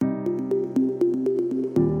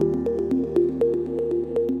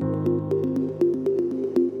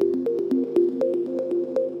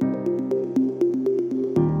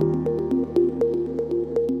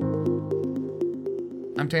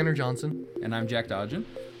Tanner Johnson. And I'm Jack Dodgen.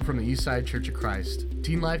 From the Eastside Church of Christ.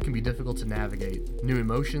 Teen life can be difficult to navigate. New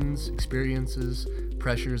emotions, experiences,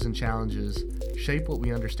 pressures, and challenges shape what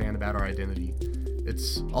we understand about our identity.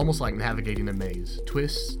 It's almost like navigating a maze.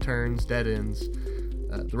 Twists, turns, dead ends.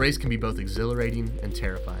 The race can be both exhilarating and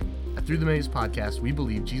terrifying. At Through the Maze podcast, we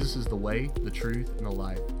believe Jesus is the way, the truth, and the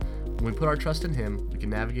life. When we put our trust in Him, we can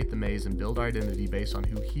navigate the maze and build our identity based on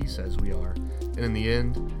who He says we are. And in the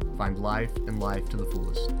end, find life and life to the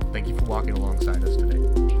fullest. Thank you for walking alongside us today.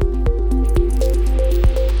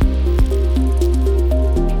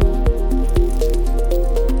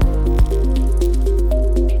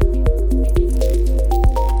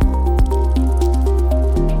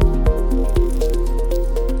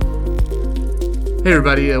 Hey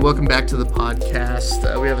everybody, welcome back to the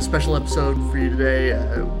podcast. We have a special episode for you today.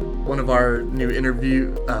 One of our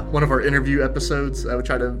interview episodes. We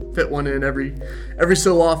try to fit one in every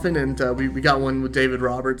so often, and we got one with David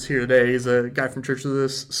Roberts here today. He's a guy from Church of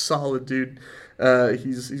This, solid dude.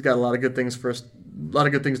 He's got a lot of good things for us, a lot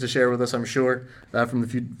of good things to share with us, I'm sure, from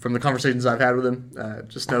the conversations I've had with him.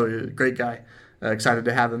 Just know he's a great guy. Excited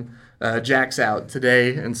to have him. Jack's out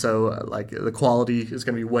today, and so the quality is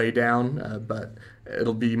going to be way down, but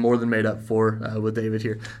it'll be more than made up for with David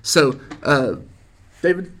here. So,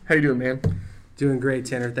 David, how you doing, man? Doing great,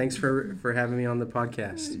 Tanner. Thanks for having me on the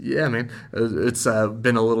podcast. Yeah, man. It's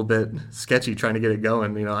been a little bit sketchy trying to get it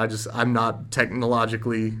going. You know, I'm not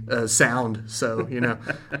technologically sound, so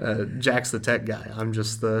Jack's the tech guy. I'm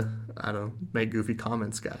just the make goofy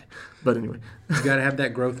comments guy. But anyway, you got to have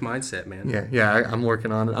that growth mindset, man. Yeah. I'm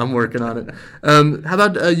working on it. How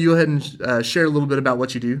about you go ahead and share a little bit about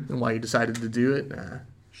what you do and why you decided to do it?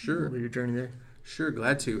 Sure. Your journey there. Sure,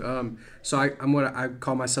 glad to. So I'm what I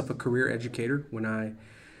call myself a career educator. When I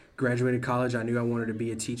graduated college, I knew I wanted to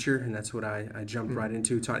be a teacher, and that's what I jumped right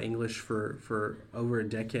into. Taught English for over a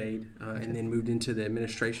decade, and then moved into the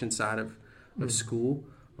administration side of school,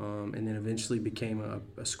 and then eventually became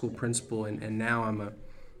a school principal, and now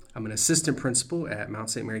I'm an assistant principal at Mount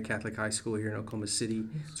St. Mary Catholic High School here in Oklahoma City.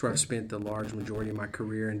 That's where I've spent the large majority of my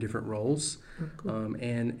career in different roles. Cool.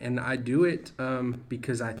 And I do it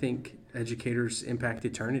because I think educators impact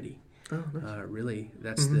eternity. Oh, nice. Really,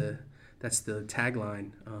 that's the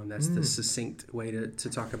tagline. That's the succinct way to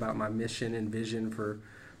talk about my mission and vision for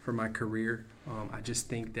my career. I just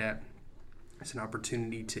think that it's an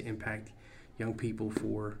opportunity to impact young people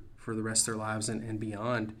for the rest of their lives and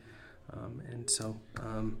beyond. And so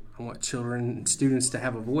I want children and students to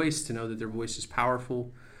have a voice, to know that their voice is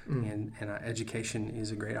powerful, and education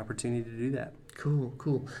is a great opportunity to do that.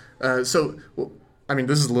 Cool.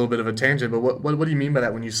 This is a little bit of a tangent, but what do you mean by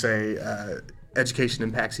that when you say education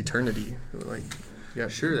impacts eternity?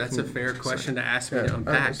 Sure, that's a fair question to ask me to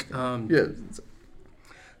unpack.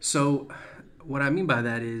 So what I mean by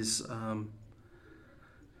that is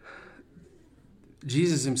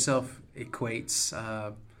Jesus himself equates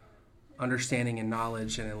understanding and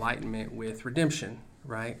knowledge and enlightenment with redemption,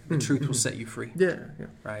 right? The truth will set you free. Yeah.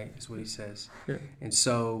 Right, is what he says. Yeah. And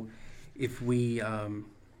so if we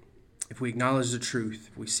acknowledge the truth,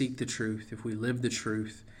 if we seek the truth, if we live the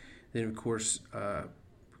truth, then of course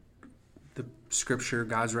the Scripture,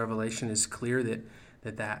 God's revelation is clear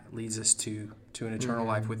that leads us to an eternal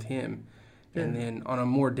life with Him. Yeah. And then on a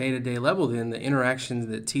more day-to-day level, then the interactions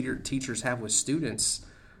that teachers have with students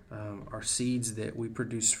are seeds that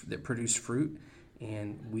produce fruit,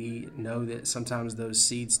 and we know that sometimes those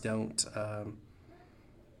seeds don't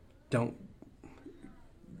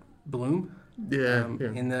bloom.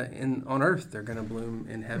 On earth, they're going to bloom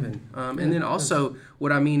in heaven. And then also,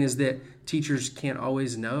 what I mean is that educators can't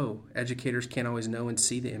always know and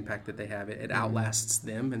see the impact that they have. It outlasts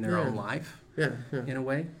them in their own life, in a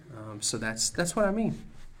way. So that's what I mean.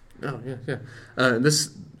 Oh yeah.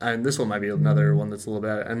 This one might be another one that's a little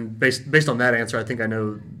bit. And based on that answer, I think I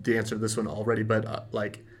know the answer to this one already. But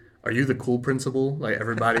are you the cool principal?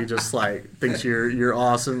 Everybody just thinks you're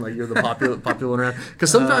awesome, you're the popular one around.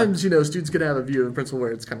 Because sometimes students can have a view of a principal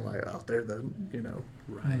where it's kind of they're the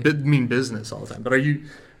right. mean business all the time. But are you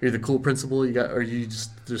the cool principal? Or are you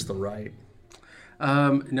just the right?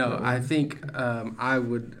 No, I think I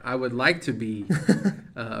would like to be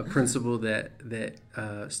a principal that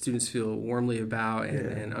students feel warmly about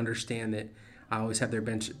and understand that I always have their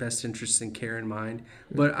best interests and care in mind.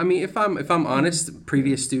 But I mean, if I'm honest,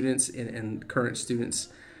 previous students and current students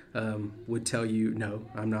would tell you, no,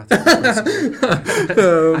 I'm not the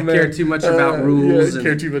principal. I care too much about rules.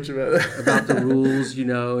 Care too much about the rules,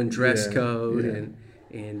 and dress code and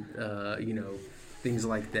things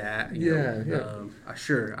like that.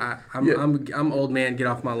 I'm old man, get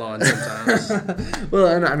off my lawn sometimes. Well,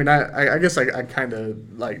 and I mean, I guess I kind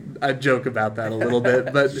of I joke about that a little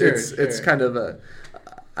bit, but it's kind of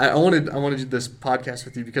I wanted to do this podcast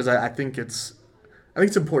with you because I think it's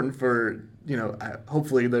important for,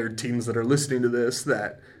 hopefully there are teens that are listening to this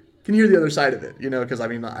that can hear the other side of it, because I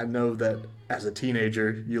mean, I know that as a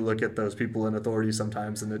teenager, you look at those people in authority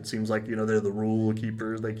sometimes and it seems like, they're the rule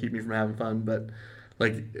keepers, they keep me from having fun, but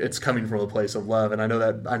like it's coming from a place of love, and I know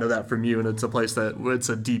that from you, and it's a place that it's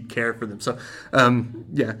a deep care for them. So,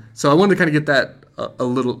 so I wanted to kind of get that a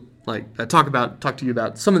little, talk to you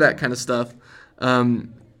about some of that kind of stuff.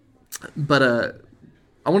 But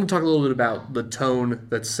I want to talk a little bit about the tone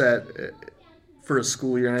that's set for a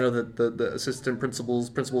school year. And I know that the assistant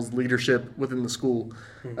principal's leadership within the school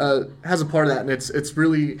has a part of that, and it's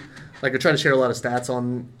really I try to share a lot of stats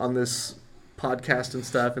on this podcast and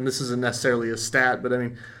stuff. And this isn't necessarily a stat, but I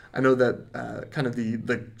mean, I know that kind of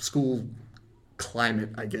the school climate,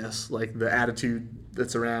 I guess, like the attitude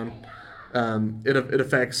that's around. It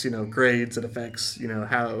affects grades. It affects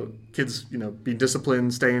how kids be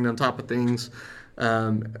disciplined, staying on top of things.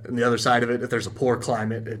 And the other side of it, if there's a poor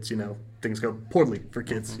climate, it's things go poorly for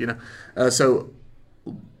kids. So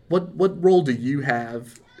what role do you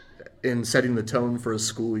have in setting the tone for a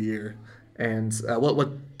school year, and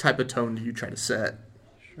what type of tone do you try to set?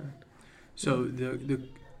 Sure. So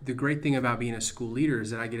the great thing about being a school leader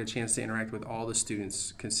is that I get a chance to interact with all the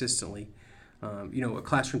students consistently. A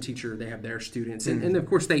classroom teacher, they have their students, and of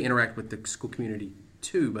course they interact with the school community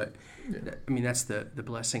too, but I mean, that's the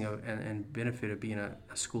blessing of and benefit of being a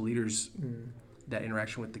school leader's that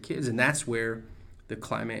interaction with the kids, and that's where the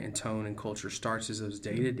climate and tone and culture starts, is those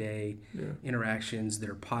day-to-day interactions that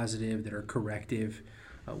are positive, that are corrective,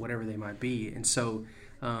 whatever they might be. And so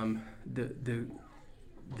the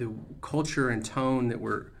culture and tone that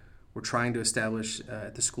we're trying to establish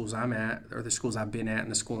at the schools I'm at, or the schools I've been at,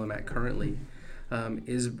 and the school I'm at currently,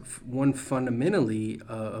 is one fundamentally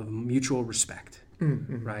of mutual respect,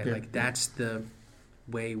 right? Yeah. Like that's the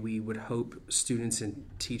way we would hope students and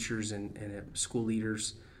teachers and school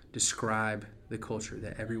leaders describe the culture,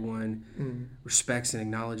 that everyone respects and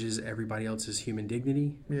acknowledges everybody else's human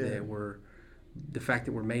dignity, that the fact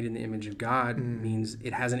that we're made in the image of God means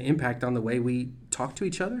it has an impact on the way we talk to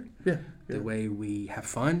each other, the way we have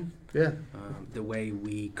fun, the way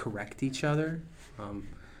we correct each other,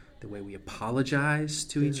 the way we apologize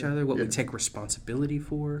to each other, what we take responsibility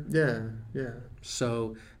for.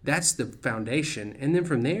 So that's the foundation. And then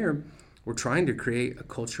from there, we're trying to create a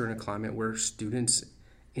culture and a climate where students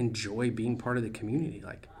enjoy being part of the community.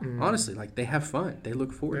 Like, honestly, like they have fun. They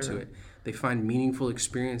look forward to it. They find meaningful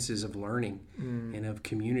experiences of learning and of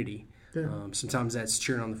community. Sometimes that's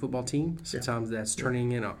cheering on the football team. Sometimes that's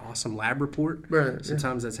turning in an awesome lab report.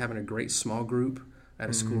 Sometimes that's having a great small group at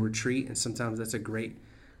a school retreat. And sometimes that's a great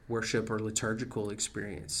worship or liturgical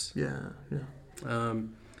experience.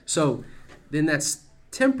 So then that's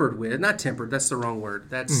tempered with, not tempered, that's the wrong word.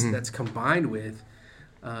 That's combined with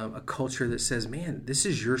a culture that says, man, this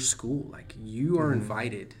is your school. Like, you are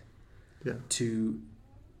invited to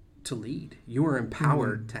lead. You are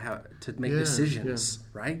empowered to make decisions,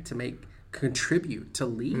 right? To contribute, to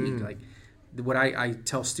lead. Like what I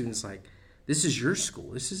tell students, like, this is your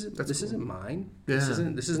school. This isn't mine. This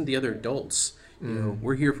isn't the other adults.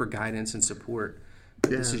 We're here for guidance and support. But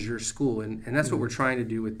this is your school, and that's what we're trying to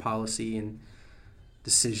do with policy and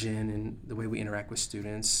decision and the way we interact with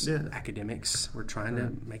students, academics. We're trying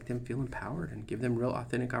to make them feel empowered and give them real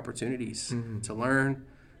authentic opportunities to learn,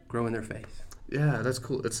 grow in their faith. Yeah, that's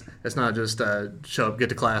cool. It's not just show up, get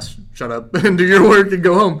to class, shut up, and do your work and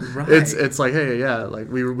go home. Right. It's like, hey, like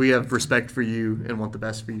we have respect for you and want the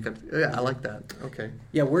best for you. Yeah, I like that. Okay.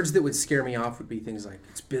 Yeah, words that would scare me off would be things like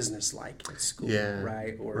it's business-like at school,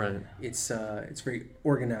 right? Or it's very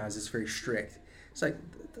organized, it's very strict. It's like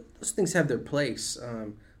those things have their place,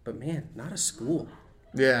 but man, not a school.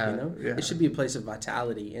 It should be a place of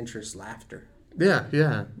vitality, interest, laughter.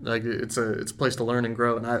 Yeah. Like it's a place to learn and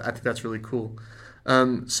grow, and I think that's really cool.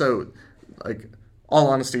 So, like, all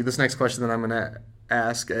honesty, this next question that I'm gonna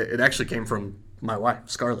ask, it actually came from my wife,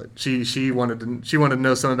 Scarlett. She wanted to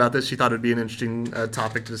know something about this. She thought it'd be an interesting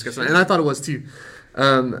topic to discuss, and I thought it was too.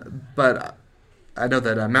 But I know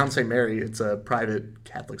that Mount St. Mary, it's a private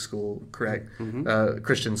Catholic school, correct?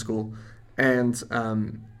 Christian school, and you've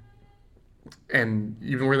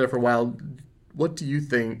been working there for a while. What do you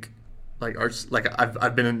think like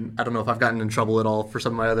I've been in, I don't know if I've gotten in trouble at all for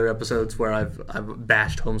some of my other episodes where I've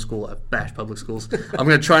bashed homeschool, I've bashed public schools. I'm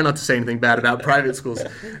going to try not to say anything bad about private schools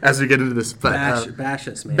as we get into this. But, bash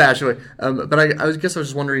us, man. Bash away. But I guess I was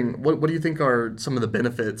just wondering, what do you think are some of the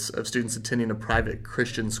benefits of students attending a private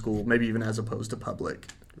Christian school, maybe even as opposed to public?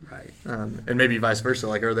 Right. And maybe vice versa.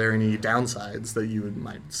 Like, are there any downsides that you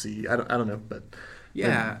might see? I don't know, but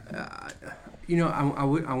yeah, I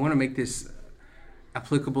want to make this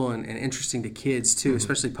applicable and interesting to kids too,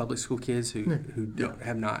 especially public school kids who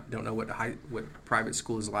don't know what private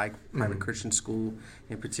school is like, private Christian school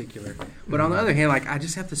in particular. But on the other hand, like, I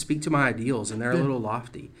just have to speak to my ideals, and they're a little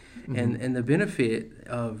lofty. And the benefit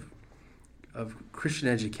of Christian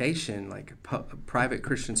education, like private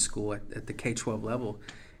Christian school at the K-12 level,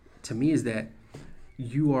 to me is that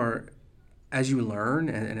you are, as you learn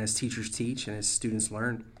and as teachers teach and as students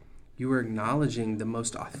learn, you are acknowledging the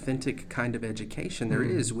most authentic kind of education there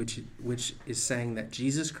is, which is saying that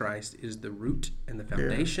Jesus Christ is the root and the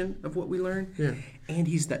foundation of what we learn, and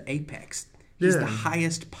he's the apex. He's the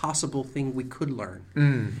highest possible thing we could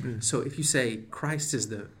learn. So if you say Christ is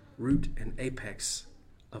the root and apex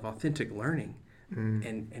of authentic learning,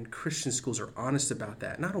 and Christian schools are honest about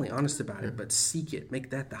that, not only honest about it, but seek it, make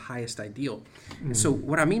that the highest ideal. And so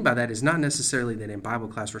what I mean by that is not necessarily that in Bible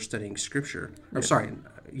class we're studying Scripture. I'm sorry,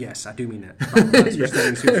 yes, I do mean that. Bible class we're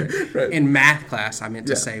studying Scripture. Right. In math class, I meant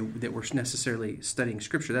to say that we're necessarily studying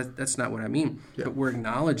Scripture. That's not what I mean. But we're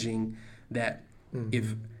acknowledging that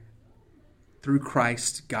if through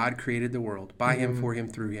Christ God created the world, by him, for him,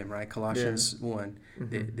 through him, right? Colossians 1,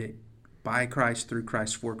 that by Christ, through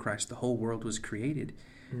Christ, for Christ, the whole world was created,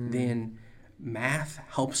 then math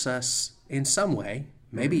helps us in some way,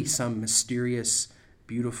 maybe some mysterious,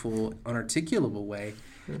 beautiful, unarticulable way,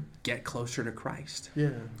 get closer to Christ.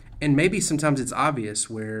 Yeah. And maybe sometimes it's obvious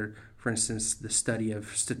where, for instance, the study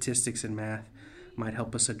of statistics and math might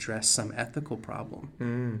help us address some ethical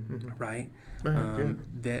problem, right?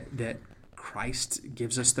 That Christ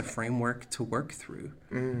gives us the framework to work through,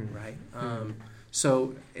 right?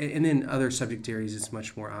 So, and then other subject areas, it's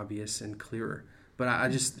much more obvious and clearer. But I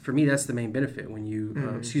just, for me, that's the main benefit when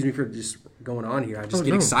you, excuse me for just going on here. I just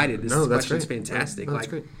get excited. This question's fantastic. That's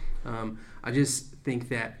great. I just think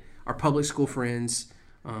that our public school friends,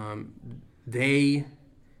 they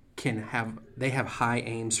have high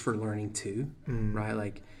aims for learning too, right?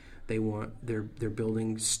 Like they're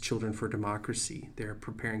building children for democracy. They're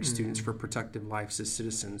preparing students for productive lives as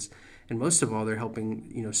citizens. And most of all, they're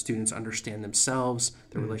helping students understand themselves,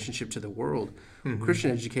 their relationship to the world.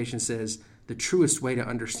 Christian education says the truest way to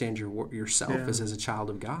understand yourself is as a child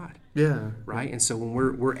of God. Yeah. Right? And so when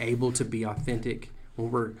we're able to be authentic,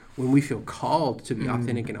 when we feel called to be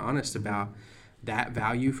authentic and honest about that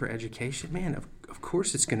value for education, man, of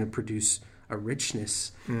course it's going to produce a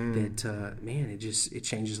richness that, it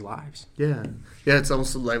changes lives. Yeah. Yeah, it's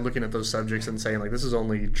almost like looking at those subjects and saying, like, this is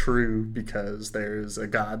only true because there's a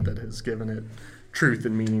God that has given it truth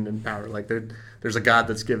and meaning and power. Like, there's a God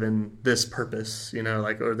that's given this purpose,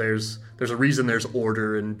 or there's a reason there's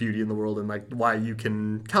order and beauty in the world, and, like, why you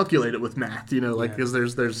can calculate it with math, because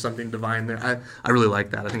there's something divine there. I really like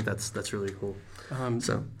that. I think that's really cool.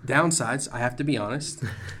 Downsides, I have to be honest.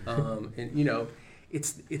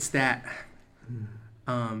 It's that...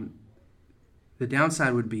 the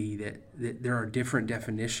downside would be that there are different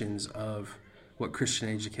definitions of what Christian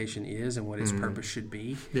education is and what its purpose should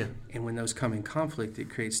be. Yeah. And when those come in conflict, it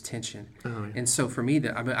creates tension. And so for me,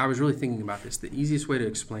 I was really thinking about this. The easiest way to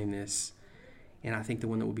explain this, and I think the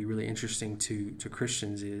one that would be really interesting to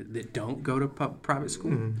Christians that don't go to private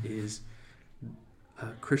school, is a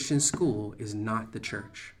Christian school is not the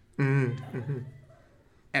church.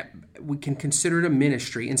 We can consider it a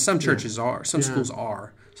ministry, and some churches are. Some schools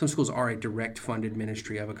are. Some schools are a direct funded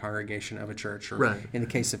ministry of a congregation of a church. Or in the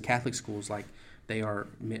case of Catholic schools, like they are,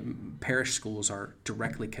 parish schools are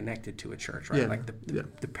directly connected to a church, right? Like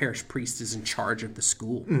the parish priest is in charge of the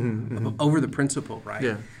school over the principal, right?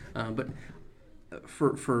 Yeah. But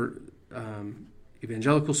for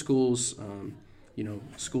evangelical schools,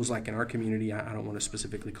 schools like in our community, I don't want to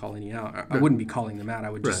specifically call any out. I wouldn't be calling them out. I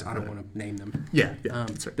would just, I don't want to name them. Yeah.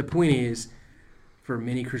 That's right. The point is, for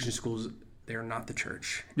many Christian schools, they're not the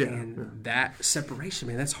church. That separation,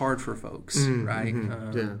 man, that's hard for folks, right?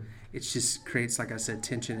 It just creates, like I said,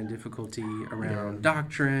 tension and difficulty around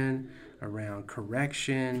doctrine, around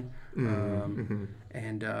correction.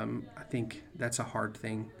 And I think that's a hard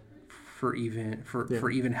thing for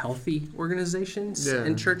even healthy organizations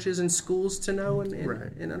and churches and schools to know and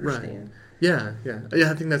understand. Yeah,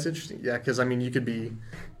 I think that's interesting. Yeah, because I mean, you could be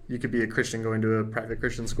you could be a Christian going to a private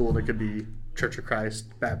Christian school, and it could be Church of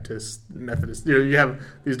Christ, Baptist, Methodist. You have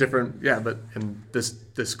these different, and this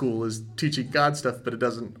school is teaching God stuff, but it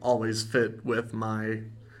doesn't always fit with my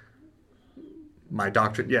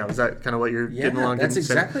doctrine. Yeah, was that kind of what you're getting along? That's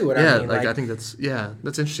exactly what I mean. Like I think that's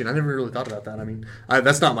interesting. I never really thought about that. I mean,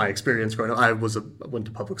 that's not my experience growing up. I went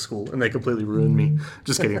to public school, and they completely ruined me.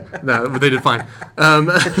 Just kidding. No, but they did fine.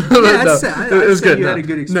 It was good. You had a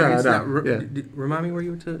good experience. Remind me where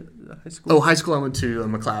you went to high school. Oh, high school. I went to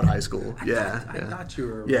McLeod High School. I thought you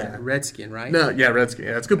were a Redskin, right? No, yeah, Redskin.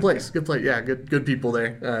 Yeah, it's a good place. Good place. Yeah, good people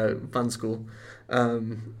there. Fun school.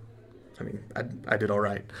 I mean, I did all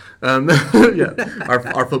right.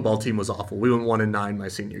 Our football team was awful. We went 1-9 my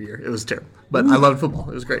senior year. It was terrible, but I loved football.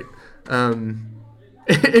 It was great.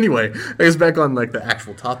 Anyway, I guess back on like the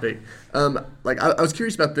actual topic. I was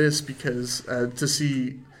curious about this because to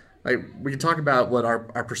see, like, we can talk about what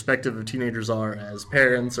our perspective of teenagers are as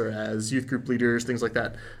parents or as youth group leaders, things like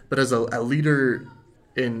that. But as a leader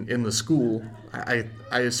in the school, I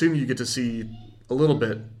assume you get to see a little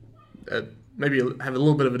bit. Maybe have a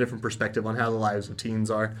little bit of a different perspective on how the lives of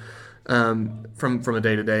teens are from a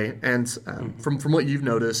day to day. And from what you've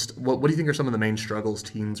noticed, what do you think are some of the main struggles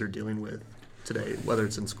teens are dealing with today, whether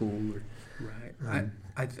it's in school or... Right.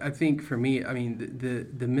 I think for me, I mean,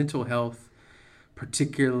 the mental health,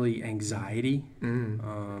 particularly anxiety,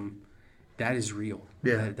 that is real.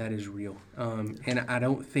 Yeah. That is real. And I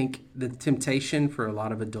don't think the temptation for a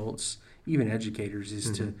lot of adults, even educators,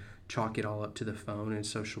 is to chalk it all up to the phone and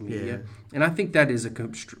social media. And I think that is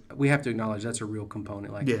we have to acknowledge that's a real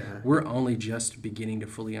component. We're only just beginning to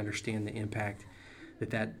fully understand the impact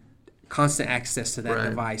that constant access to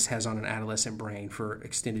that device has on an adolescent brain for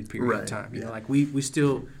extended period of time. You know, like we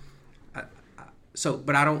still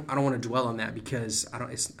but I don't want to dwell on that because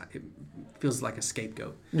it feels like a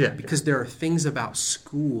scapegoat. Because there are things about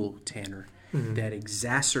school, Tanner, that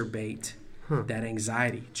exacerbate that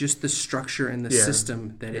anxiety, just the structure and the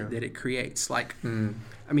system that it creates. Like,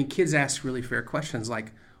 I mean, kids ask really fair questions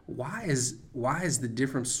like, why is the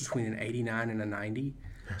difference between an 89 and a 90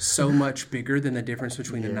 so much bigger than the difference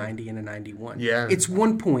between a 90 and a 91? It's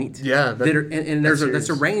 1 point. That's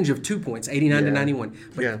a range of 2 points, 89 to 91.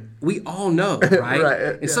 But we all know,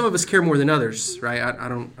 right? And some of us care more than others, right? I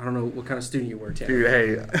don't know what kind of student you were, Ted. Dude,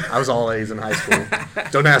 hey, I was all A's in high school.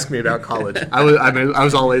 Don't ask me about college. I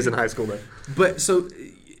was all A's in high school though. But so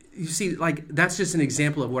you see, like, that's just an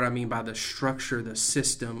example of what I mean by the structure, the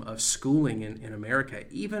system of schooling in America,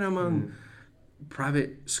 even among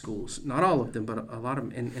private schools. Not all of them, but a lot of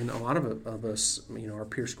them. And a lot of us, you know, our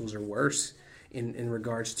peer schools are worse in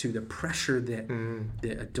regards to the pressure that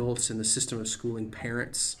the adults in the system of schooling,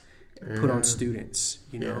 parents, put on students,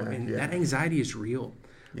 you know, that anxiety is real.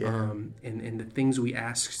 And the things we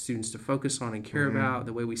ask students to focus on and care about,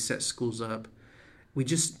 the way we set schools up,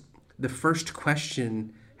 the first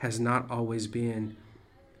question has not always been,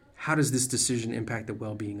 how does this decision impact the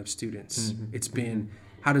well-being of students? It's been,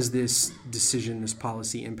 how does this decision, this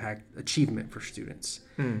policy impact achievement for students?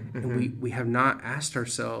 And we have not asked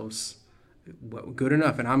ourselves, well, good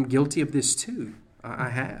enough, and I'm guilty of this too.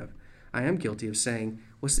 I am guilty of saying,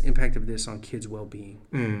 what's the impact of this on kids' well-being,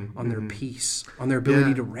 on their peace, on their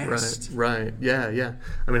ability to rest? Right. Yeah.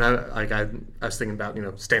 I mean, I was thinking about, you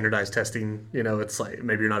know, standardized testing. You know, it's like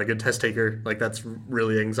maybe you're not a good test taker. Like, that's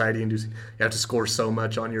really anxiety-inducing. You have to score so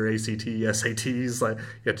much on your ACT, SATs. Like,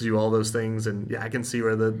 you have to do all those things. And I can see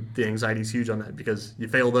where the anxiety is huge on that, because you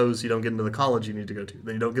fail those, you don't get into the college you need to go to.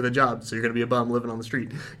 Then you don't get a job, so you're going to be a bum living on the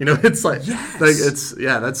street. You know, it's like,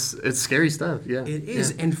 it's scary stuff. Yeah, it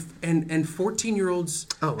is. And 14-year-olds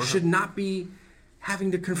should not be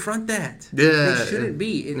having to confront that. They shouldn't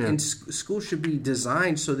be. And school should be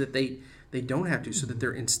designed so that they don't have to, so that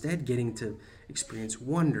they're instead getting to experience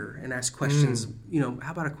wonder and ask questions. You know,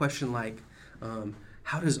 how about a question like,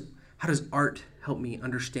 how does art help me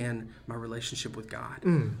understand my relationship with God?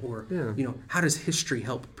 Or you know, how does history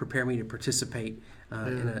help prepare me to participate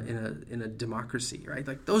in a democracy? Right?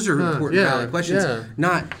 Like, those are important, valid questions.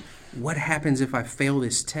 Not, what happens if I fail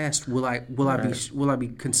this test? Will I be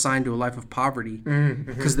consigned to a life of poverty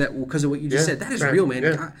because of what you just said? That is real,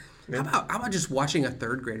 man. How about just watching a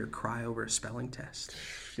third grader cry over a spelling test?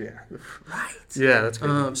 Right. Yeah, that's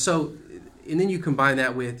great. So, and then you combine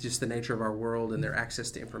that with just the nature of our world and their access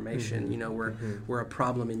to information. You know, where a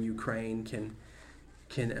problem in Ukraine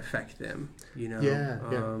can affect them. You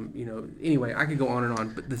know. You know. Anyway, I could go on and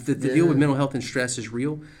on, but the deal with mental health and stress is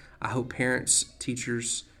real. I hope parents,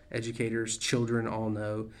 teachers, educators, children all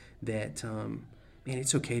know that, man,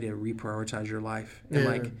 it's okay to reprioritize your life.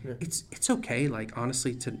 And it's okay, like,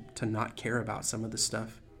 honestly, to not care about some of the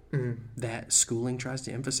stuff that schooling tries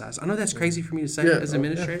to emphasize. I know that's crazy for me to say as an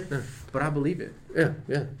administrator, but I believe it. Yeah.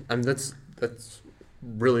 I mean, that's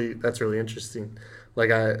really interesting.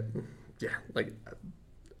 Like I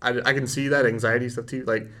can see that anxiety stuff too.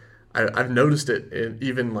 Like I've noticed it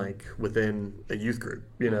even like within a youth group,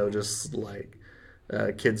 just like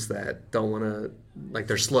kids that don't want to, like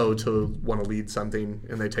they're slow to want to lead something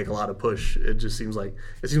and they take a lot of push. It seems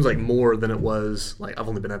like more than it was. Like I've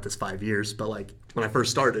only been at this 5 years, but like when I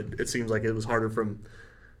first started, it seems like it was harder from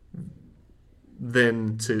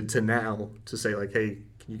then to now to say like, hey,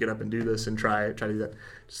 can you get up and do this and try to do that? It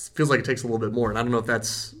just feels like it takes a little bit more. And I don't know if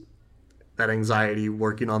that's that anxiety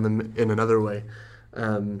working on them in another way.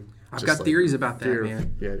 I've got theories about that,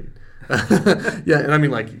 man. Yeah, yeah, and I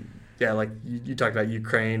mean like you talked about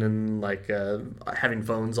Ukraine and like having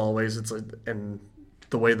phones always. It's like, and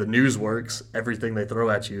the way the news works, everything they throw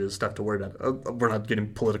at you is stuff to worry about. We're not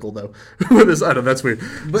getting political though with this item. That's weird.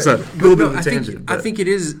 It's a little bit of a tangent. I think it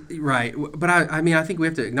is right, but I mean I think we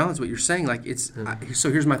have to acknowledge what you're saying. Like it's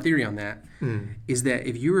so here's my theory on that is that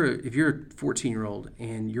if you're a 14-year-old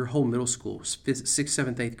and your whole middle school, 5th, 6th,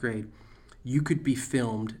 7th, 8th grade, you could be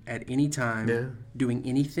filmed at any time doing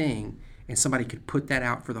anything. And somebody could put that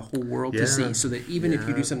out for the whole world to see, so that even if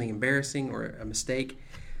you do something embarrassing or a mistake,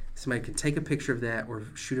 somebody can take a picture of that or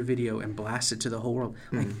shoot a video and blast it to the whole world.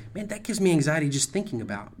 Like, man, that gives me anxiety just thinking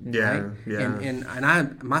about. Right?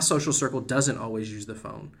 And my social circle doesn't always use the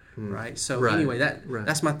phone, right? So anyway,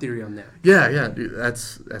 that's my theory on that. Yeah, dude,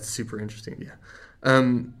 that's super interesting. Yeah.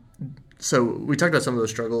 So we talked about some of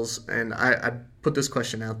those struggles, and I put this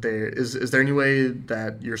question out there: Is there any way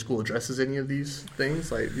that your school addresses any of these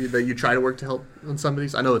things, like that you try to work to help on some of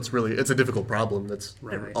these? I know it's a difficult problem that's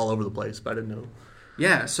all over the place, but I didn't know.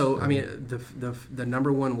 Yeah, so I mean, the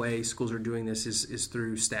number one way schools are doing this is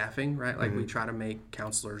through staffing, right? Like we try to make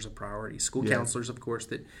counselors a priority. School counselors, of course,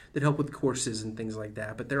 that help with courses and things like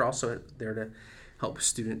that, but they're also there to help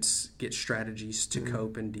students get strategies to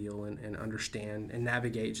cope and deal and understand and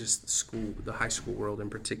navigate just the high school world in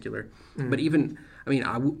particular. But even, I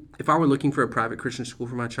mean, if I were looking for a private Christian school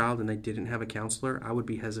for my child and they didn't have a counselor, I would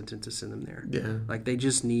be hesitant to send them there. Yeah. Like they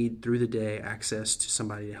just need through the day access to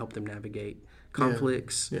somebody to help them navigate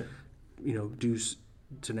conflicts, to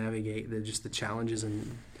navigate the challenges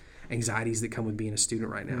and anxieties that come with being a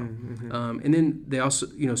student right now. And then they also,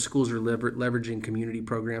 schools are leveraging community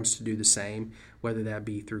programs to do the same, whether that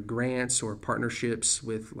be through grants or partnerships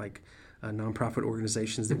with like nonprofit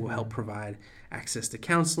organizations that will help provide access to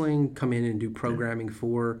counseling, come in and do programming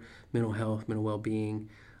for mental health, mental well-being.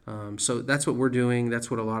 So that's what we're doing. That's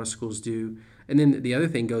what a lot of schools do. And then the other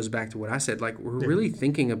thing goes back to what I said, like we're really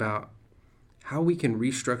thinking about how we can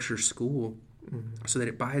restructure school so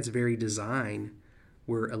that by its very design,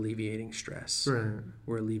 we're alleviating stress. Right.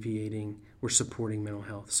 We're supporting mental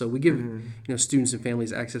health. So we give students and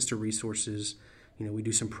families access to resources. We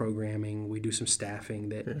do some programming, we do some staffing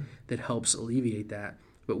that helps alleviate that.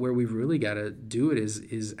 But where we've really got to do it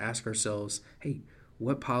is ask ourselves, hey,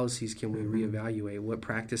 what policies can we reevaluate? What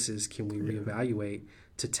practices can we reevaluate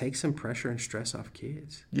to take some pressure and stress off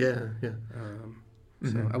kids? Yeah.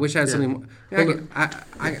 So I wish I had something more.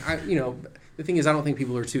 The thing is, I don't think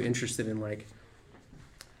people are too interested in like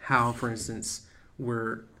how, for instance,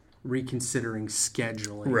 we're reconsidering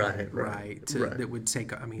scheduling, right? That would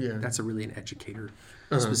take. I mean, that's really an educator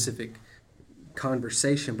specific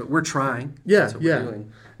conversation, but we're trying. That's what we're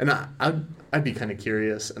doing. And I'd be kind of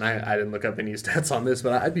curious, and I didn't look up any stats on this,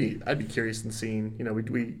 but I'd be curious in seeing. We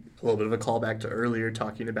a little bit of a callback to earlier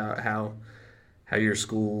talking about how your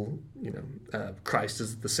school, Christ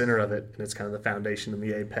is at the center of it, and it's kind of the foundation and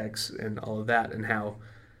the apex and all of that, and how,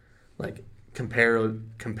 like,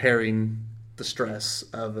 comparing the stress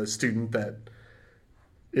of a student that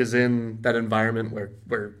is in that environment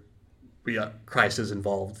where Christ is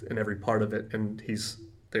involved in every part of it, and he's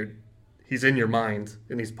in your mind,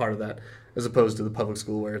 and he's part of that, as opposed to the public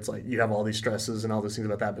school where it's like you have all these stresses and all these things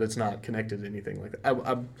about that, but it's not connected to anything like that.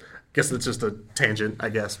 I guess it's just a tangent, I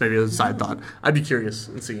guess, maybe a side thought. I'd be curious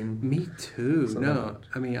in seeing. Me too. No,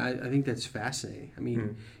 I mean, I think that's fascinating. I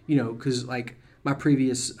mean, because like my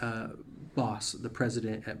previous boss, the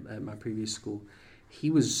president at my previous school, he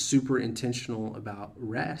was super intentional about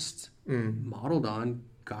rest, modeled on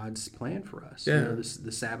God's plan for us.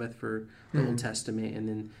 The Sabbath for the Old Testament, and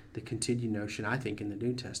then the continued notion, I think, in the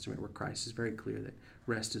New Testament, where Christ is very clear that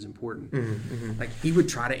rest is important. Like he would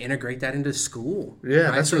try to integrate that into school. Yeah,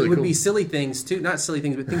 right? that's so really it would cool. be silly things too, not silly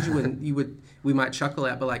things, but things we might chuckle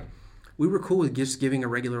at. But like we were cool with just giving a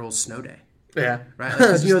regular old snow day. Yeah. Right?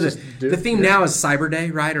 Like, Just do the it. theme now is Cyber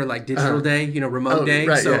Day, right? Or like Digital Day, remote day.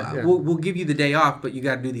 right, So yeah. we'll give you the day off, but you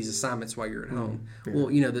got to do these assignments while you're at home. Yeah. Well,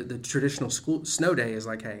 the traditional school snow day is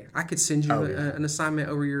like, hey, I could send you an assignment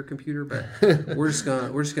over your computer, but we're just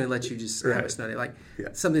gonna let you just have a snow day, like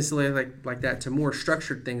something silly like that, to more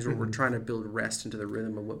structured things where we're trying to build rest into the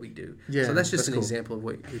rhythm of what we do. Yeah, so that's just an cool. example of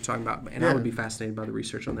what you're talking about, and I would be fascinated by the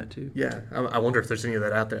research on that too. Yeah, I wonder if there's any of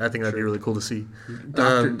that out there. I think that'd be really cool to see.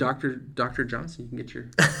 Dr. Johnson, you can get your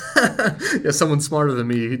yeah, someone smarter than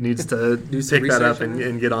me needs to pick that up research on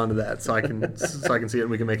and get onto that, so I can see it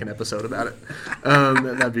and we can make an episode about it.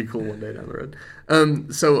 That'd be cool one day down the road.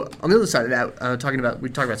 So on the other side of that, we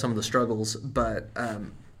talked about some of the struggles, but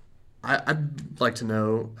I'd like to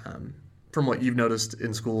know from what you've noticed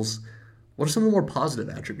in schools, what are some of the more positive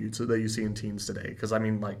attributes that you see in teens today? Because I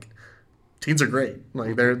mean, like, teens are great.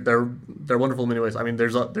 Like they're wonderful in many ways. I mean,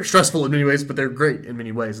 they're stressful in many ways, but they're great in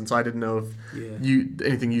many ways. And so I didn't know if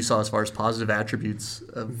anything you saw as far as positive attributes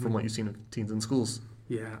from what you've seen of teens in schools.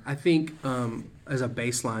 Yeah, I think as a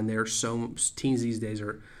baseline, teens these days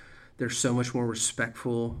they're so much more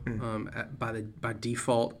respectful by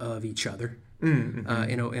default of each other. In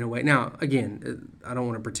a way. Now, again, I don't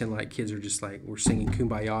want to pretend like kids are just like we're singing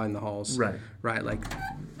Kumbaya in the halls, right? Like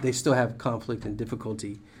they still have conflict and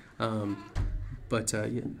difficulty. But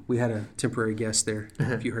we had a temporary guest there,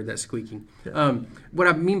 if you heard that squeaking. Yeah. What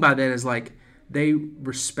I mean by that is like they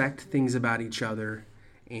respect things about each other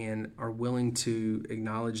and are willing to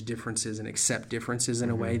acknowledge differences and accept differences in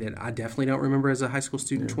a way that I definitely don't remember as a high school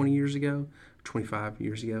student 20 years ago, 25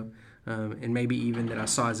 years ago, and maybe even that I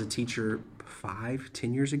saw as a teacher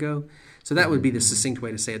 5-10 years ago. So that would be the succinct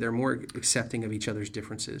way to say it. They're more accepting of each other's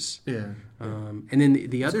differences. Yeah. And then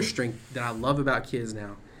the other strength that I love about kids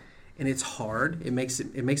now, and it's hard. It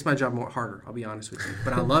makes my job more harder. I'll be honest with you,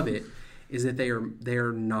 but I love it. Is that they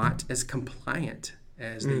are not as compliant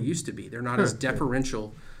as they used to be. They're not as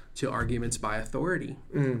deferential to arguments by authority,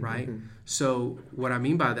 right? So what I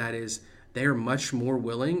mean by that is they are much more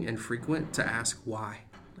willing and frequent to ask why.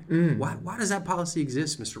 Why does that policy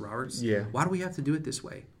exist, Mr. Roberts? Yeah. Why do we have to do it this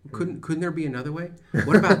way? Couldn't there be another way?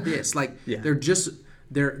 What about this? Like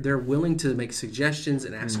they're willing to make suggestions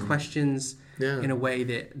and ask questions in a way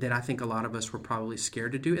that I think a lot of us were probably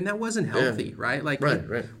scared to do, and that wasn't healthy, right? Like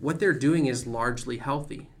what they're doing is largely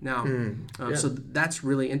healthy now. So that's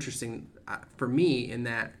really interesting for me in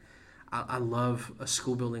that I love a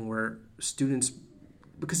school building where students,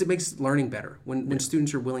 because it makes learning better when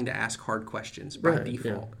students are willing to ask hard questions by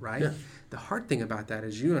default, right? Yeah. The hard thing about that,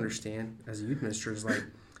 as you understand as a youth minister, is like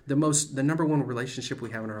the number one relationship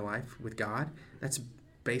we have in our life with God, that's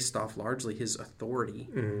based off largely his authority,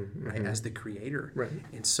 right, as the creator. Right.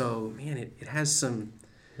 And so, man, it has some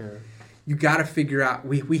you got to figure out,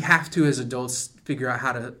 we have to as adults figure out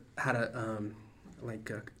how to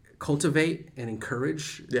cultivate and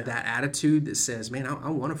encourage that attitude that says, man,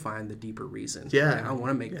 I want to find the deeper reason. Yeah. Right? I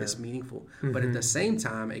want to make this meaningful. But at the same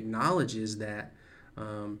time, acknowledges that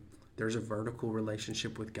there's a vertical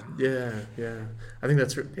relationship with God. Yeah. I think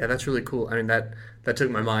that's really cool. I mean, that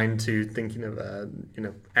took my mind to thinking of,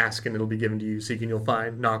 ask and it'll be given to you, seek and you'll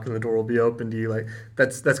find, knock and the door will be open to you. Like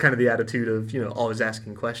that's kind of the attitude of, always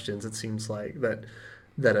asking questions. It seems like that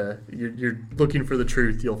you're looking for the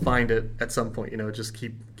truth, you'll find it at some point. Just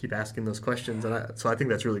keep asking those questions, and so I think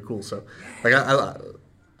that's really cool. So, like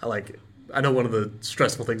I know one of the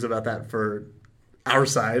stressful things about that for our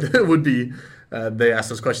side would be they ask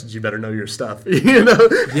those questions. You better know your stuff. Yeah,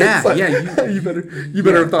 you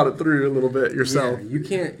better have thought it through a little bit yourself.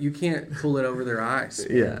 Yeah, you can't pull it over their eyes.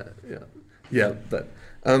 Yeah. But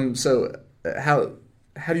so how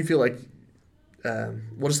do you feel like?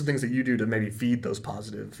 What are some things that you do to maybe feed those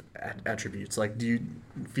positive attributes? Like, do you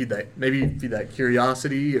feed that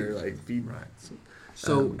curiosity or like feed? Right.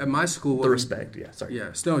 So at my school, the respect. Yeah. Sorry.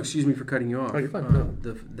 Yeah. No, excuse me for cutting you off. Oh, you're fine.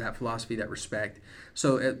 That philosophy, that respect.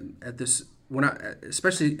 So at this,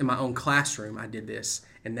 especially in my own classroom, I did this,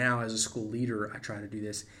 and now as a school leader, I try to do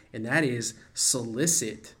this, and that is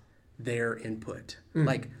solicit their input.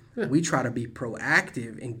 We try to be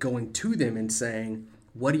proactive in going to them and saying,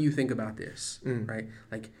 what do you think about this? Right?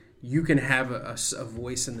 Like you can have a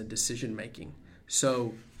voice in the decision making.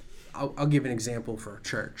 So I'll give an example for our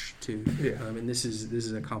church too. Yeah. And this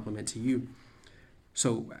is a compliment to you.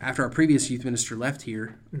 So after our previous youth minister left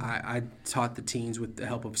here, I taught the teens with the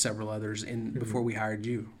help of several others before we hired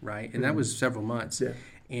you, right? And that was several months. Yeah.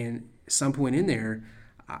 And at some point in there,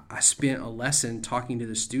 I spent a lesson talking to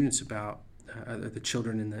the students about the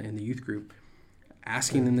children in the youth group,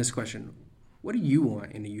 asking them this question. What do you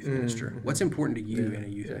want in a youth minister? What's important to you in a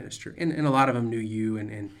youth minister? And a lot of them knew you,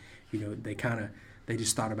 and they kind they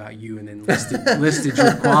just thought about you and then listed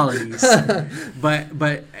your qualities.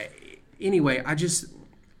 But anyway, I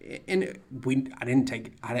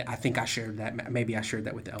think I shared that. Maybe I shared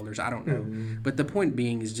that with the elders. I don't know. Mm-hmm. But the point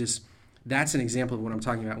being is just that's an example of what I'm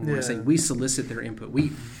talking about when I say we solicit their input.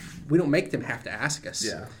 We don't make them have to ask us.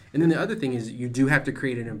 Yeah. And then the other thing is you do have to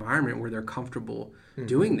create an environment where they're comfortable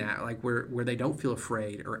doing that, like where they don't feel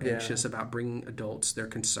afraid or anxious about bringing adults their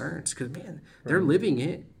concerns. Because, man, they're living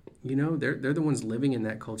it. You know, they're the ones living in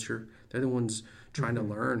that culture. They're the ones trying to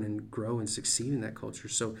learn and grow and succeed in that culture.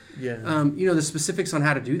 So, the specifics on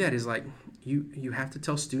how to do that is like you have to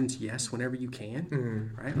tell students yes whenever you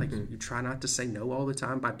can, right? Like you try not to say no all the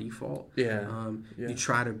time by default. You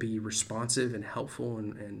try to be responsive and helpful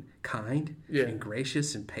and kind and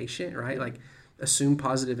gracious and patient, right? Like assume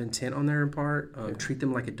positive intent on their part. Treat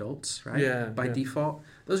them like adults, right? By default.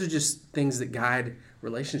 Those are just things that guide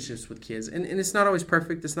relationships with kids. And it's not always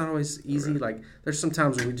perfect. It's not always easy. Right. Like there's some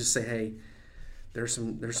times when we just say, hey, there's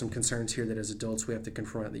some concerns here that as adults we have to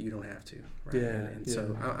confront that you don't have to. Right?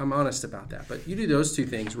 So I'm honest about that. But you do those two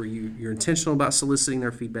things where you're intentional about soliciting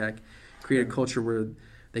their feedback, create a culture where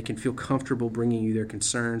they can feel comfortable bringing you their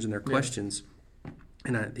concerns and their questions.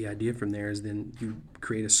 And the idea from there is then you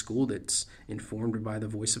create a school that's informed by the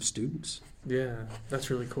voice of students. Yeah, that's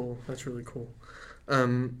really cool.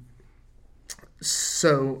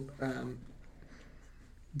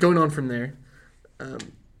 Going on from there, I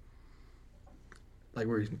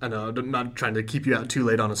know I'm not trying to keep you out too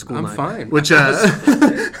late on a school night. I'm fine. Which,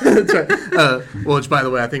 that's right. Which, by the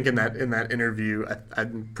way, I think in that interview,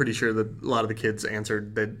 I'm pretty sure that a lot of the kids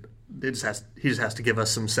answered that he just has to give us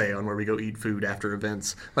some say on where we go eat food after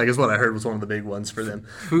events. Like, is what I heard was one of the big ones for them.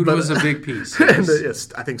 Food was a big piece.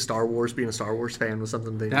 Yes. I think Star Wars, being a Star Wars fan was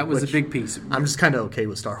something that was a big piece. I'm just kind of okay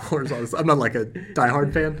with Star Wars. I'm not like a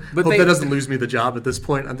diehard fan. But hope that doesn't lose me the job at this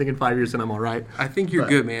point. I'm thinking 5 years and I'm all right. I think you're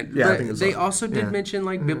good, man. Yeah, but I think they also did mention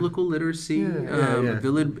like biblical literacy,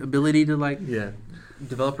 ability to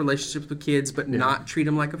develop relationships with kids, but not treat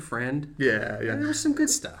them like a friend. There was some good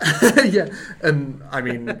stuff. And I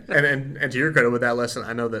mean, and to your credit with that lesson,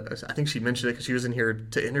 I know that I think she mentioned it because she was in here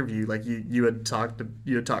to interview. Like you had talked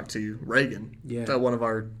to Reagan, one of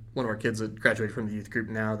our kids that graduated from the youth group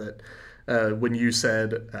now. That when you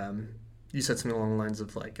said something along the lines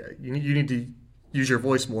of like you need to use your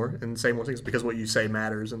voice more and say more things because what you say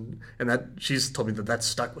matters, and that she's told me that's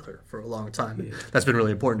stuck with her for a long time. That's been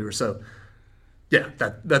really important to her. So. Yeah,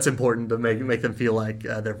 that's important to make them feel like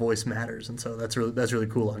their voice matters, and so that's really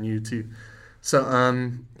cool on you too. So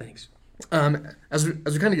thanks. As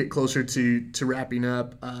we kind of get closer to wrapping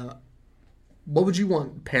up, what would you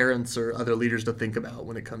want parents or other leaders to think about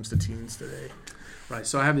when it comes to teens today? Right.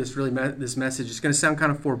 So I have this message. It's going to sound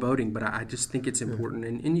kind of foreboding, but I just think it's important,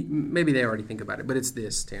 and maybe they already think about it. But it's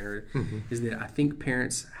this, Tanner, is that I think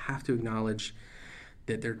parents have to acknowledge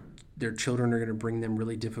that their children are going to bring them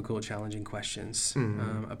really difficult, challenging questions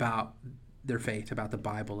about their faith, about the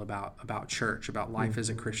Bible, about church, about life as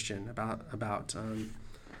a Christian, about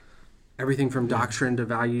everything from doctrine to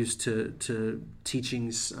values to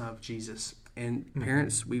teachings of Jesus. And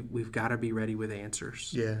parents, we've got to be ready with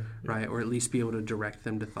answers, right? Or at least be able to direct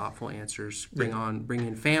them to thoughtful answers. Bring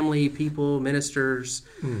in family, people, ministers,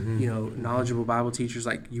 knowledgeable Bible teachers.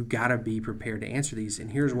 Like you got to be prepared to answer these.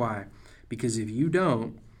 And here's why: because if you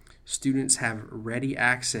don't, students have ready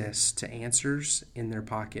access to answers in their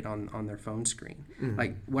pocket on their phone screen.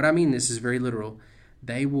 Like what I mean, this is very literal.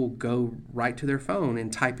 They will go right to their phone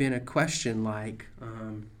and type in a question like,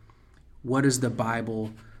 what does the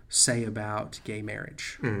Bible say about gay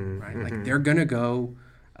marriage? Right? Like they're going to go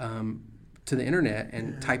to the internet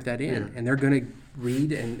and type that in, and they're going to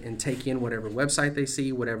read and take in whatever website they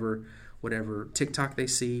see, whatever TikTok they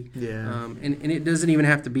see. And it doesn't even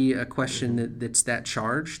have to be a question that's that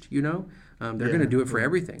charged, They're going to do it for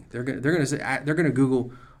everything. They're going to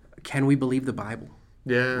Google, can we believe the Bible?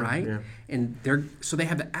 Right? And they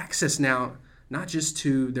have the access now, not just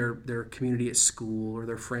to their community at school or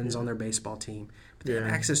their friends on their baseball team, but they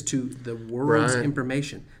have access to the world's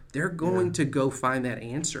information. They're going to go find that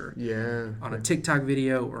answer on a TikTok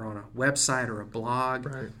video or on a website or a blog.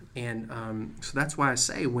 Right. And so that's why I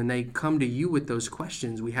say when they come to you with those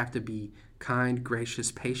questions, we have to be kind,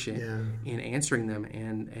 gracious, patient in answering them.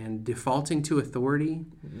 And defaulting to authority,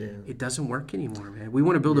 it doesn't work anymore, man. We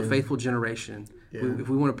want to build a faithful generation. If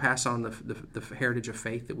we want to pass on the heritage of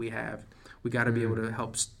faith that we have, we got to be able to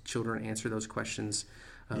help children answer those questions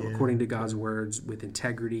according to God's words, with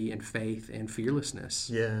integrity and faith and fearlessness.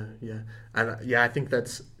 I think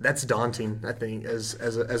that's daunting. I think as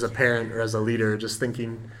a parent or as a leader, just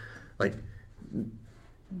thinking like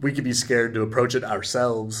we could be scared to approach it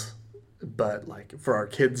ourselves but like for our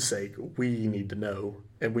kids' sake, we need to know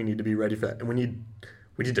and we need to be ready for that, and we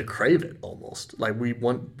need to crave it almost. Like we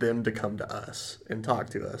want them to come to us and talk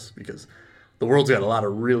to us because the world's got a lot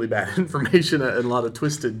of really bad information and a lot of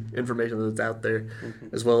twisted information that's out there,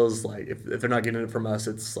 as well as like if they're not getting it from us,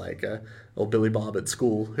 it's like old Billy Bob at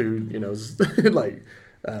school who is like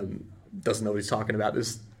doesn't know what he's talking about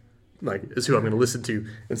is who I'm going to listen to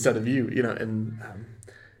instead of you, and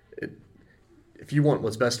if you want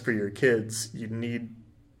what's best for your kids, you need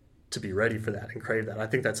to be ready for that and crave that. I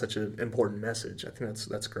think that's such an important message. I think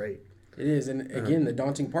that's great. It is, and again, the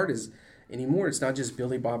daunting part is anymore. It's not just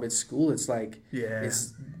Billy Bob at school. It's like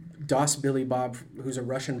it's DOS Billy Bob, who's a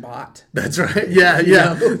Russian bot. That's right. Yeah.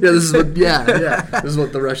 This is what This is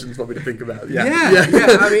what the Russians want me to think about. Yeah.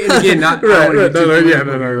 I mean, and again, not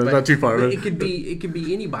not too far. But it could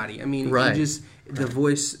be anybody. I mean, right. Just the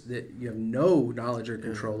voice that you have no knowledge or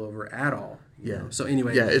control over at all. You know? So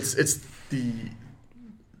anyway, it's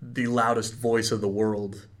the loudest voice of the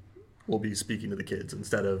world will be speaking to the kids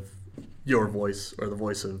instead of your voice or the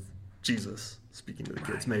voice of Jesus speaking to the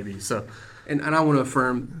kids, maybe. So, and I want to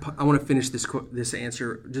affirm. I want to finish this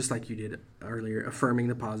answer just like you did earlier, affirming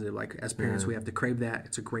the positive. Like as parents, we have to crave that.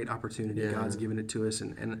 It's a great opportunity. God's given it to us,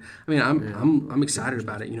 and I mean, I'm excited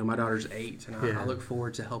about it. My daughter's 8, and I look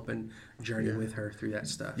forward to helping journey with her through that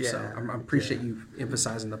stuff. Yeah. So I appreciate you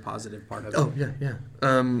emphasizing the positive part of it. Oh yeah.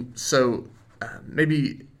 So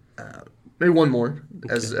maybe one more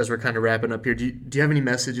as we're kind of wrapping up here. Do you have any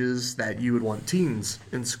messages that you would want teens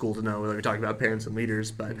in school to know? Whether we're talking about parents and leaders,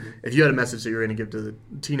 but if you had a message that you were going to give to the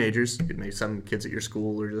teenagers, maybe some kids at your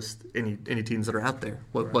school or just any teens that are out there,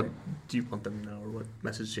 what do you want them to know, or what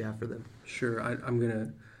message do you have for them? Sure, I'm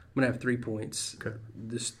gonna have 3 points. Okay.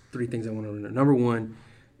 There's 3 things I want to know. Number 1,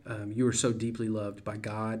 you are so deeply loved by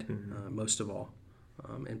God, most of all,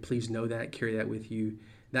 and please know that, carry that with you.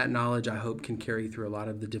 That knowledge, I hope, can carry through a lot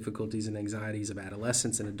of the difficulties and anxieties of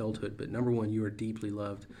adolescence and adulthood. But number 1, you are deeply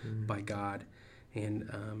loved by God. And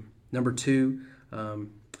number 2,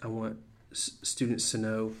 I want students to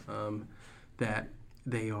know that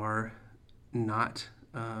they are not,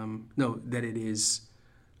 that it is,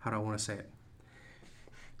 how do I want to say it?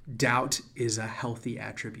 Doubt is a healthy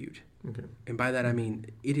attribute. Okay. And by that I mean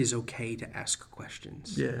it is okay to ask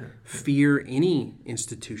questions. Yeah. Fear any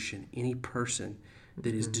institution, any person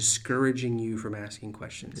that is discouraging you from asking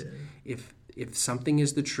questions. Yeah. If something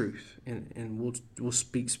is the truth, and we'll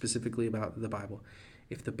speak specifically about the Bible.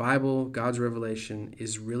 If the Bible, God's revelation,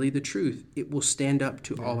 is really the truth, it will stand up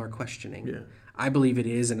to all our questioning. Yeah. I believe it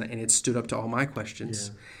is, and it stood up to all my questions.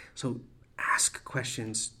 Yeah. So ask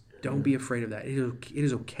questions. Don't be afraid of that. It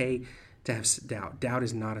is okay to have doubt. Doubt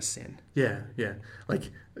is not a sin. Yeah.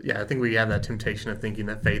 I think we have that temptation of thinking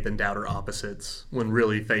that faith and doubt are opposites, when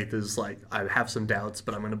really faith is like, I have some doubts,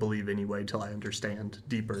 but I'm going to believe anyway till I understand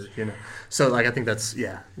deeper, So I think that's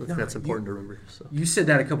important to remember. So. You said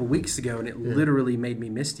that a couple weeks ago, and it literally made me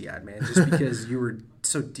misty-eyed, man, just because you were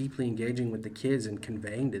so deeply engaging with the kids and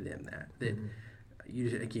conveying to them that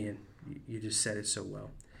you just said it so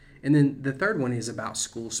well. And then the third one is about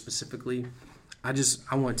school specifically. I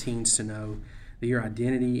want teens to know that your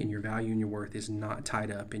identity and your value and your worth is not tied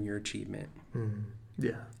up in your achievement.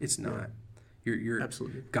 Yeah. It's not. You're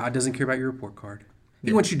absolutely. God doesn't care about your report card.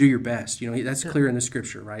 He wants you to do your best. That's clear in the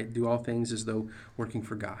scripture, right? Do all things as though working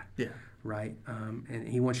for God. Yeah. Right? And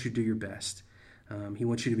he wants you to do your best. He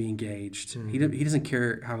wants you to be engaged. He doesn't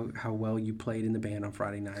care how well you played in the band on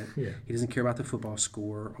Friday night. Yeah. He doesn't care about the football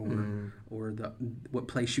score or what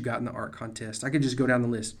place you got in the art contest. I could just go down the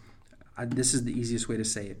list. This is the easiest way to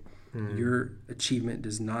say it. Your achievement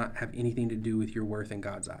does not have anything to do with your worth in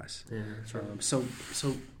God's eyes. Yeah, that's right. So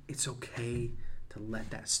it's okay to let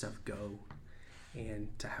that stuff go and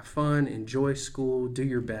to have fun, enjoy school, do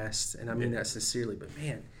your best. And I mean that sincerely, but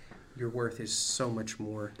man, your worth is so much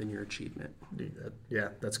more than your achievement. Yeah,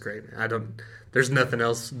 that's great. There's nothing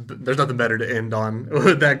else. There's nothing better to end on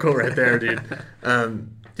with that quote right there, dude.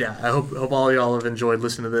 I hope all y'all have enjoyed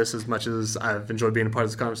listening to this as much as I've enjoyed being a part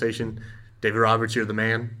of this conversation. David Roberts, you're the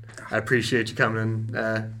man. I appreciate you coming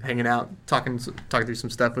and hanging out, talking through some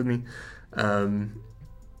stuff with me. I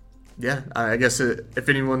guess if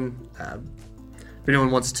anyone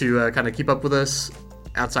wants to kind of keep up with us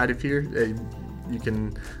outside of here, you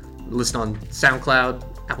can listen on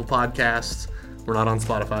SoundCloud, Apple Podcasts. We're not on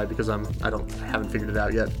Spotify because I haven't figured it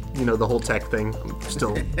out yet. The whole tech thing. I'm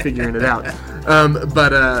still figuring it out.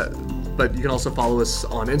 But you can also follow us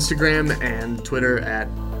on Instagram and Twitter at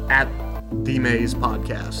The Maze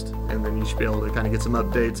Podcast, and then you should be able to kind of get some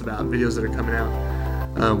updates about videos that are coming out.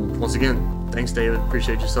 Once again, thanks, David.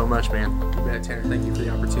 Appreciate you so much, man. You bet, Tanner. Thank you for the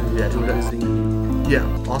opportunity. Yeah, visiting you. Yeah,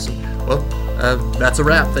 awesome. Well, Well, that's a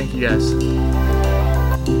wrap. Thank you guys.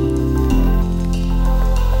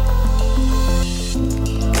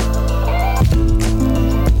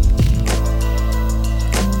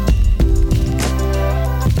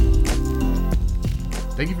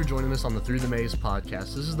 Thank you for joining us on the Through the Maze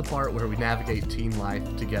podcast. This is the part where we navigate teen life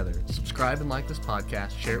together. Subscribe and like this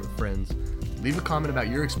podcast, share it with friends, leave a comment about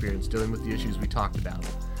your experience dealing with the issues we talked about.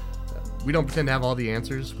 We don't pretend to have all the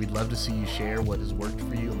answers. We'd love to see you share what has worked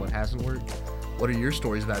for you and what hasn't worked. What are your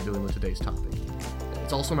stories about dealing with today's topic?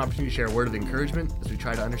 It's also an opportunity to share a word of encouragement as we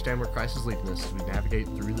try to understand where Christ is leading us as we navigate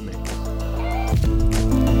through the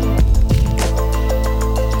maze.